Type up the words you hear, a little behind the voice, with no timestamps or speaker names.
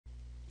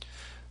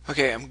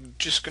Okay, I'm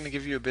just going to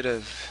give you a bit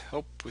of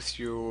help with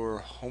your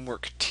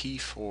homework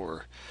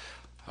T4.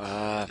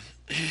 Uh,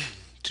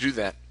 to do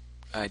that,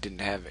 I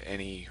didn't have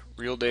any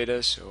real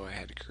data, so I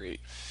had to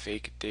create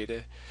fake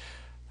data.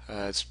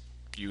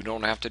 You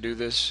don't have to do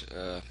this,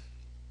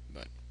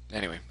 but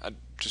anyway,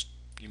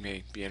 you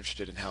may be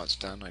interested in how it's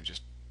done. I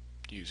just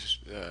use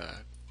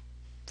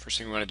first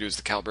thing we want to do is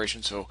the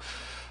calibration. So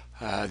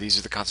these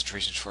are the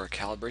concentrations for our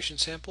calibration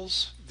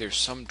samples. There's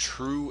some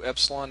true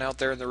epsilon out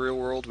there in the real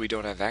world. We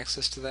don't have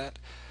access to that,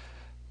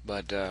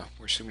 but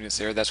we're assuming it's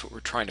there. That's what we're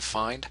trying to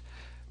find.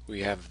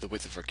 We have the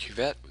width of our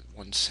cuvette,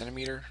 1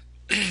 centimeter.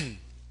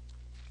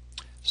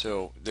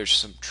 So there's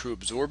some true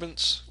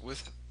absorbance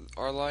with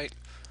our light.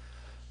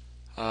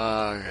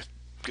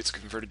 Gets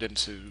converted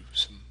into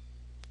some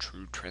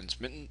true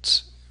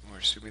transmittance. We're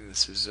assuming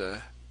this is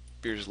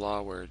Beer's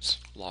law, where it's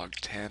log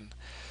 10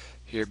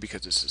 here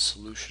because it's a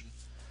solution.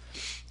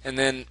 And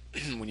then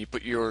when you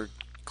put your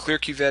clear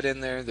cuvette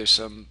in there, there's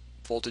some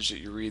voltage that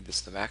you read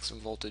that's the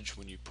maximum voltage.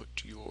 When you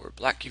put your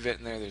black cuvette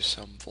in there, there's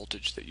some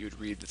voltage that you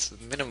would read that's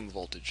the minimum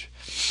voltage.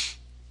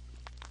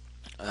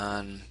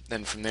 And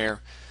then from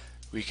there,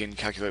 we can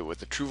calculate what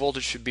the true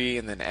voltage should be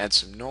and then add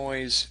some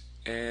noise.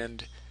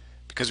 And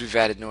because we've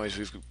added noise,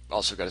 we've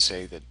also got to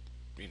say that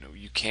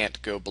you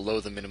can't go below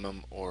the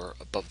minimum or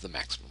above the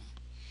maximum.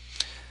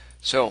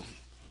 So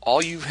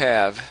all you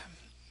have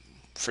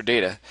for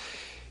data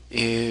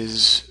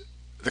is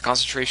the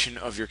concentration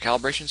of your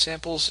calibration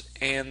samples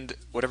and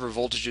whatever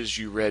voltages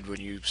you read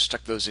when you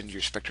stuck those into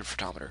your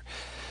spectrophotometer.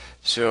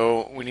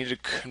 So we need to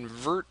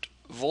convert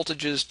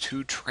voltages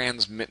to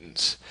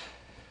transmittance.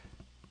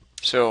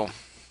 So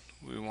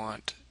we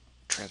want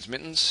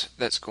transmittance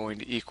that's going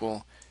to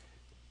equal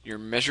your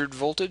measured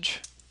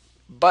voltage,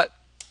 but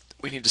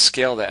we need to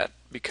scale that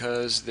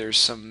because there's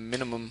some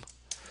minimum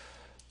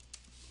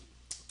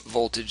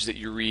voltage that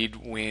you read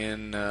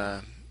when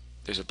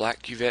there's a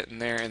black cuvette in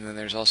there, and then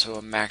there's also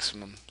a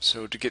maximum.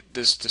 So to get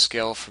this to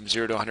scale from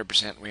 0 to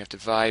 100%, we have to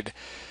divide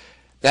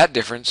that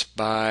difference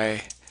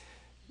by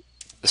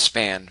the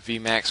span,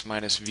 Vmax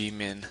minus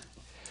Vmin.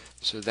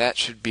 So that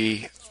should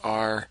be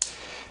our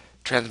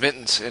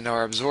transmittance, and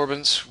our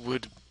absorbance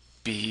would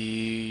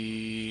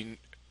be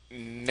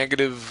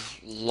negative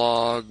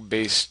log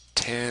base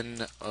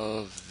 10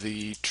 of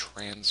the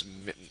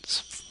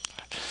transmittance.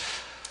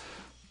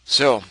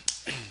 So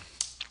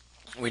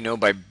we know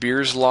by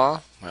Beer's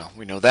law, well,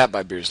 we know that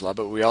by Beer's law,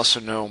 but we also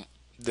know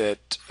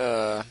that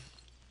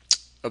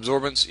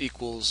absorbance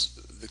equals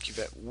the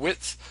cuvette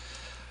width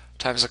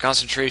times the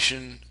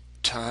concentration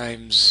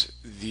times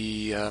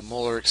the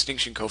molar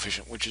extinction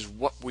coefficient, which is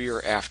what we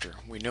are after.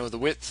 We know the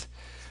width,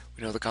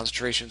 we know the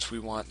concentrations, we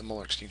want the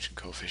molar extinction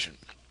coefficient.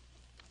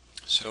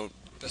 So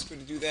the best way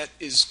to do that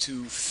is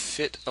to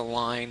fit a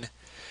line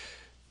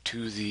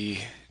to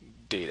the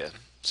data.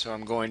 So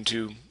I'm going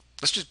to,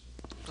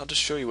 I'll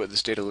just show you what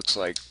this data looks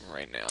like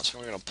right now. So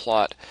we're going to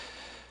plot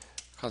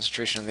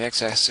concentration on the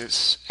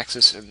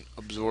x-axis and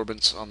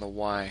absorbance on the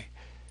y.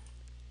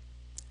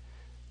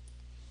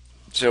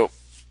 So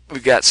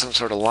we've got some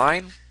sort of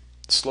line.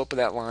 The slope of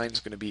that line is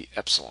going to be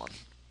epsilon.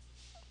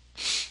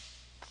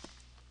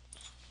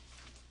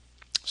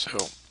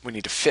 So we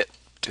need to fit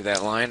to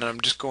that line, and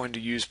I'm just going to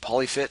use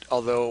polyfit,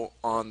 although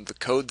on the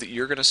code that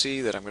you're going to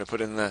see that I'm going to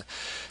put in the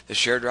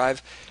share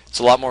drive, it's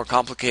a lot more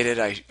complicated.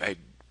 I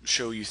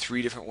show you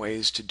 3 different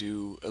ways to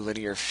do a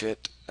linear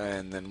fit,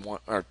 and then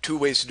 2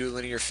 ways to do a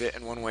linear fit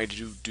and 1 way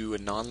to do a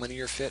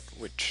nonlinear fit,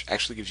 which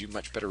actually gives you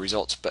much better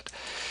results. But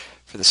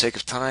for the sake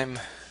of time,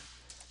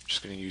 I'm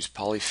just going to use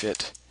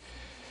polyfit.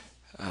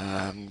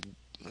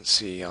 Let's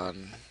see,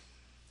 on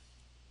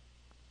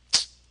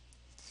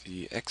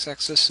the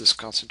x-axis is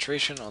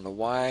concentration, on the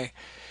y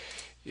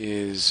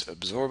is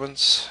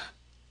absorbance,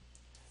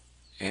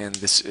 and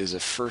this is a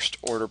first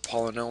order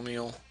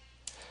polynomial.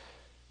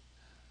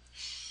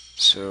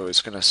 So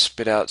it's going to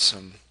spit out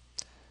some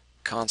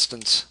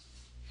constants.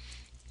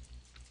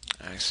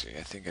 Actually,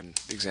 I think in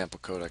example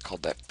code I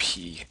called that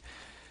P.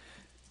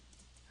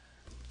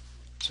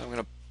 So I'm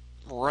going to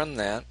run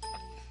that.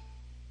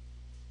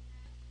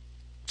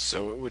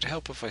 So it would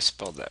help if I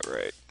spelled that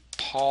right.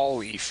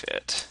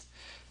 Polyfit.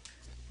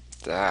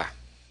 There.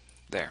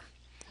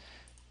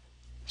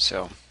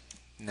 So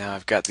now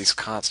I've got these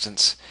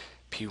constants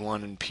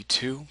P1 and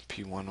P2.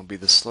 P1 will be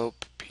the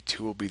slope, P2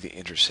 will be the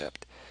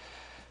intercept.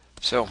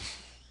 So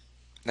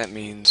that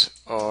means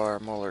our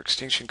molar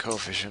extinction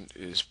coefficient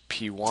is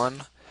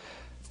P1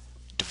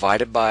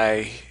 divided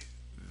by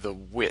the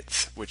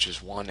width, which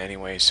is 1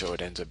 anyway, so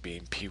it ends up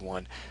being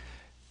P1.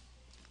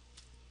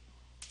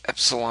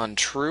 Epsilon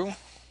true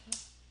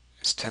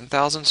is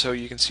 10,000, so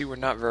you can see we're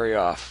not very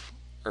off.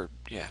 Or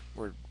yeah,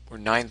 we're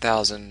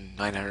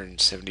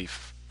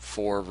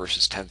 9,974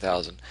 versus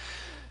 10,000.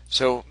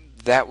 So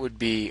that would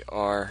be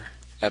our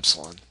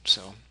epsilon.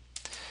 So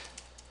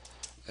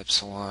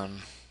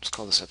epsilon, let's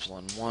call this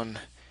epsilon 1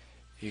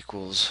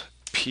 equals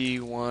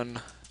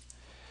P1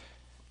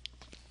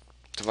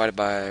 divided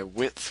by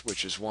width,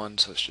 which is 1,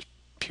 so it's just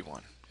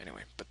P1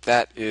 anyway. But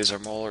that is our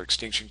molar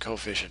extinction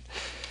coefficient.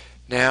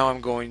 Now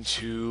I'm going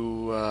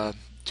to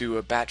do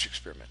a batch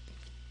experiment.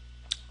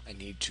 I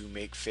need to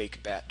make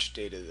fake batch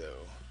data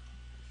though.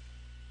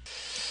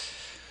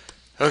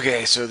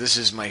 Okay, so this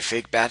is my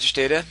fake batch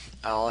data.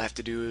 All I have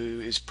to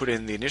do is put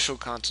in the initial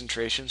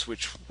concentrations,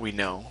 which we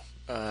know.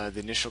 The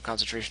initial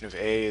concentration of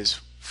A is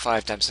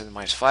 5 times 10 to the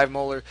minus 5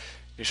 molar.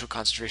 Initial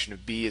concentration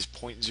of B is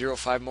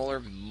 0.05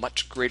 molar,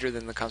 much greater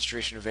than the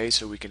concentration of A,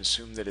 so we can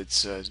assume that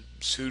it's a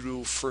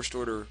pseudo first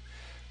order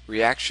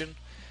reaction.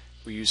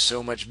 We use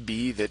so much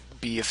B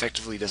that B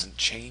effectively doesn't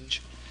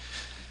change.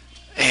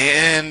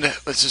 And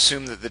let's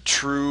assume that the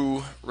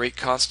true rate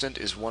constant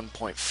is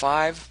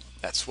 1.5.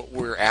 That's what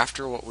we're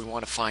after, what we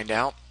want to find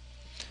out.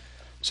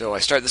 So I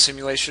start the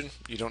simulation.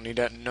 You don't need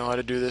to know how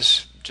to do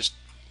this. Just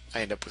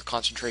I end up with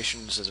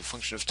concentrations as a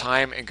function of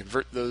time and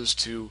convert those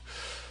to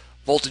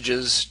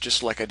voltages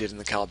just like I did in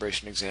the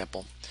calibration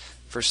example.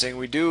 First thing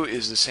we do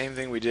is the same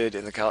thing we did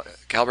in the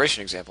calibration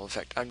example. In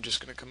fact, I'm just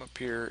going to come up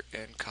here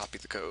and copy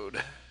the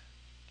code.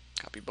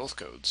 Copy both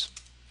codes.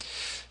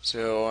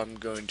 So I'm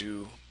going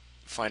to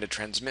find a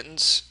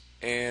transmittance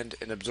and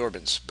an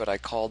absorbance, but I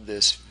called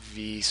this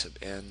V sub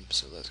m,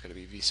 so that's going to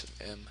be V sub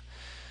m.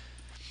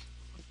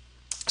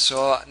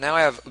 So now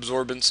I have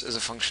absorbance as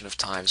a function of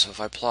time. So if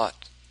I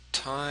plot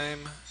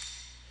time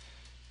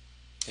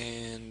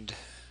and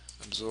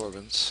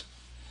absorbance,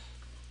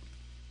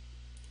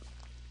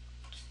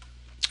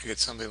 I get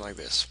something like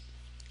this.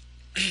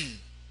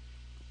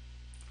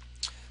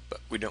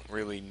 But we don't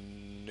really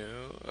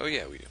know. Oh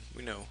yeah, we do.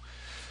 We know.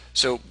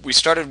 So we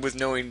started with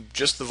knowing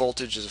just the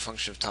voltage as a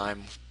function of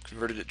time,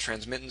 converted it to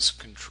transmittance,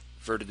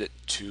 converted it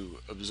to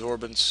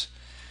absorbance.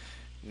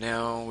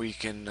 Now we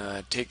can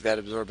take that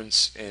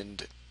absorbance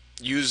and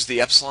use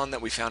the epsilon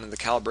that we found in the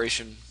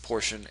calibration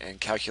portion and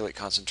calculate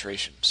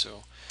concentration. So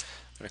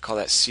I'm going to call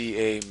that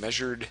CA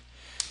measured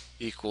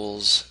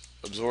equals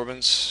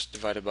absorbance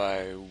divided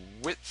by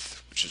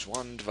width, which is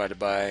 1, divided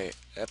by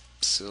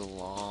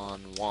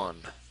epsilon 1.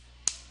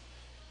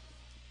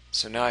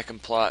 So now I can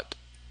plot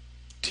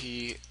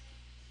T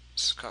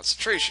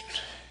concentration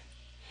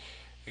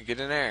and get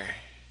an error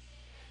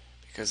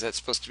because that's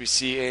supposed to be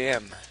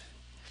CAM.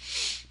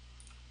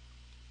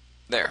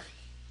 There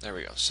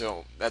we go.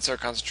 So that's our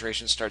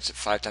concentration. Starts at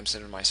 5 times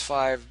 10 to the minus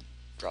 5,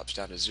 drops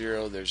down to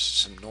 0. There's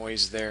some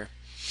noise there.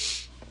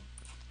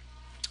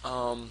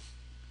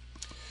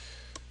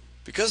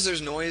 Because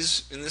there's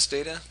noise in this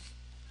data,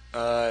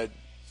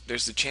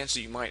 there's the chance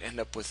that you might end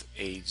up with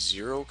a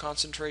 0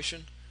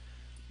 concentration.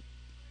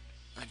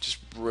 I just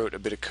wrote a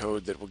bit of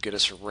code that will get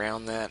us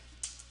around that.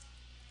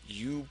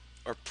 You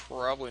are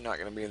probably not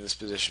going to be in this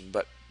position,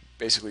 but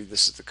basically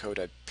this is the code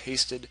I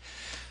pasted.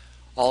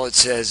 All it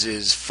says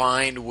is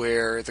find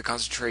where the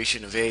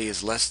concentration of A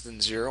is less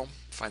than 0.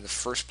 Find the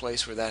first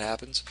place where that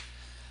happens.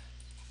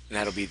 And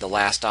that'll be the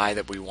last I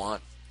that we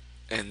want.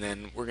 And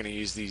then we're going to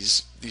use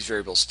these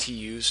variables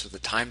TUs, so the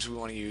times we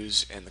want to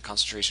use and the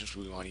concentrations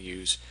we want to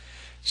use.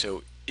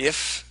 So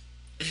if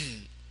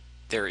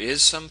there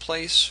is some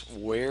place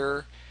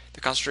where the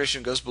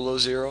concentration goes below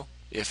 0,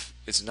 if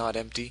it's not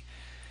empty,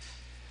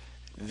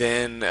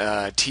 then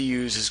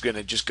TUs is going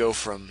to just go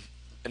from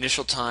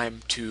initial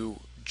time to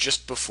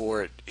just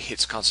before it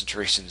hits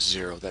concentration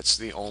 0. Those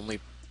are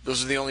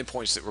the only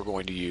points that we're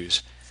going to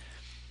use.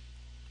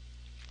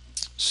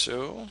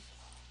 So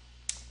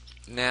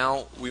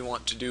now we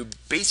want to do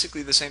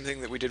basically the same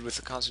thing that we did with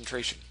the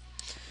concentration.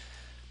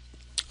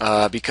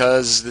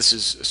 Because this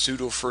is a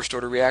pseudo first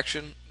order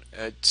reaction,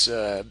 it's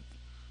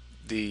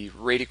the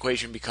rate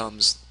equation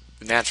becomes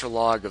the natural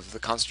log of the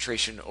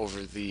concentration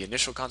over the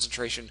initial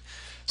concentration.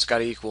 It's got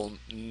to equal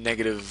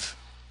negative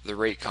the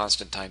rate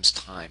constant times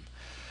time.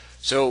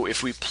 So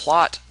if we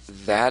plot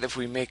that, if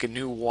we make a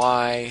new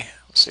y,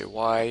 let's say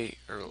y,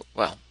 or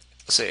well,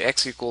 let's say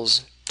x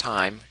equals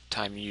time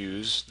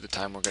used, the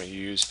time we're going to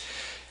use,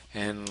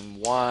 and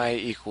y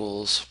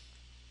equals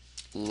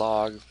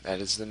log,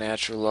 that is the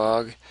natural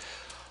log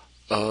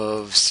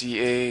of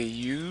CA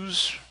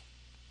used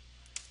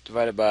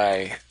divided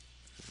by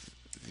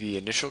the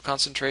initial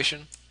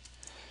concentration,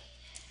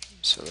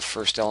 so the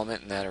first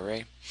element in that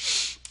array.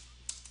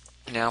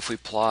 Now if we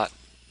plot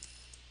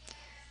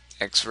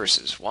x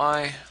versus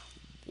y,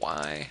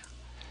 run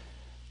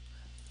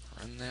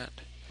that,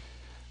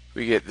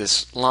 we get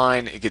this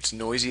line. It gets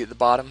noisy at the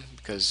bottom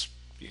because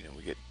we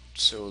get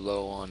so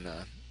low on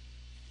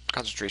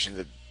concentration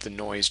that the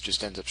noise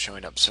just ends up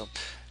showing up. So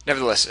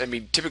nevertheless, I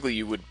mean, typically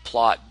you would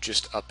plot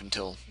just up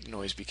until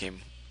noise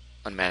became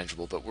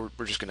unmanageable, but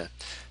we're just going to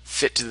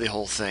fit to the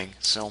whole thing.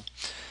 So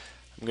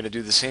I'm going to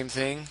do the same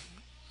thing.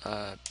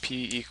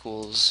 P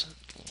equals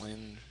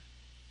ln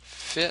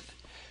fit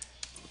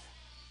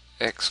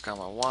x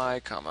comma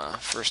y comma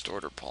first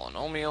order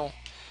polynomial,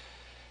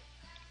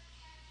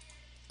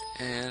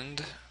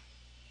 and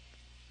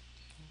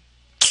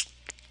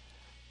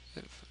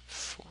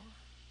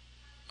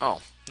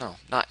oh no,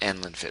 not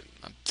nln fit.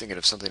 I'm thinking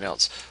of something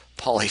else.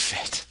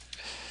 Polyfit.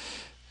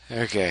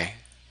 Okay,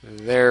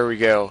 there we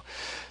go.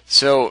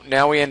 So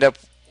now we end up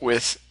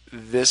with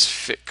this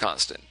fit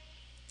constant,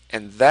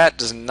 And that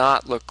does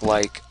not look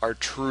like our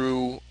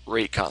true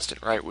rate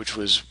constant, right, which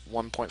was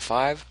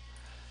 1.5.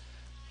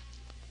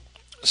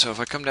 So if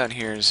I come down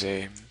here and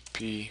say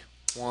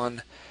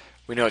P1,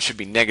 we know it should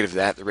be negative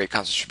that, the rate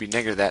constant should be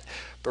negative that,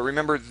 but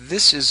remember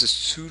this is a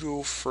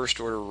pseudo first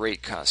order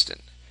rate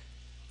constant.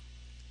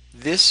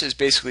 This is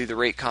basically the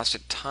rate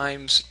constant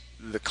times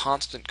the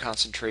constant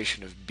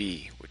concentration of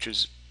B, which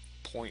is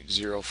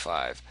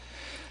 0.05.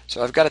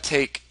 So I've got to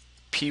take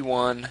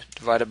P1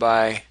 divided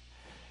by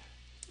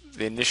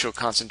the initial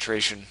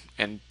concentration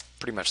and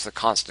pretty much the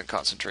constant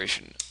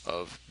concentration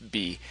of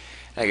B.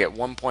 And I get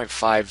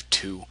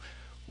 1.52,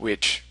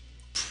 which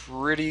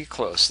pretty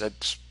close.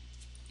 That's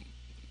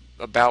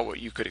about what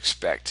you could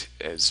expect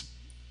as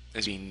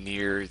being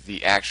near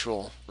the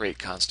actual rate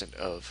constant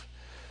of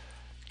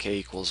K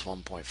equals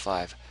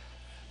 1.5.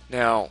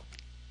 Now,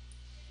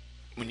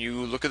 when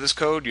you look at this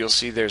code, you'll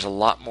see there's a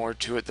lot more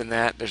to it than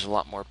that. There's a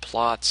lot more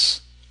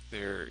plots.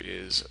 There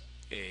is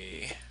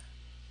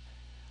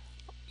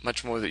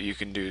much more that you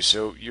can do.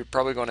 So you're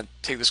probably going to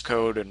take this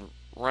code and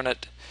run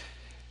it.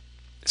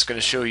 It's going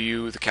to show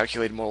you the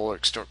calculated molar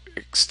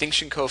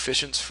extinction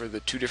coefficients for the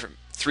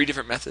three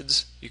different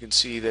methods. You can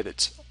see that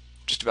it's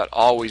just about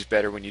always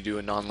better when you do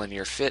a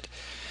nonlinear fit.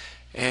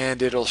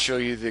 And it'll show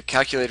you the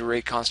calculated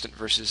rate constant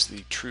versus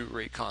the true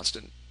rate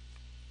constant.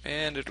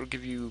 And it'll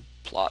give you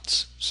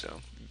plots.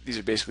 So these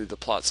are basically the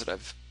plots that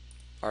I've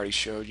already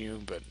showed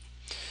you, but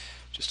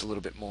just a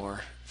little bit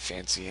more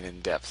fancy and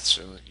in-depth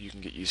so you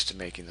can get used to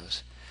making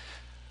those.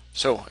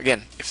 So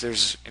again, if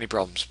there's any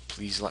problems,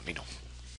 please let me know.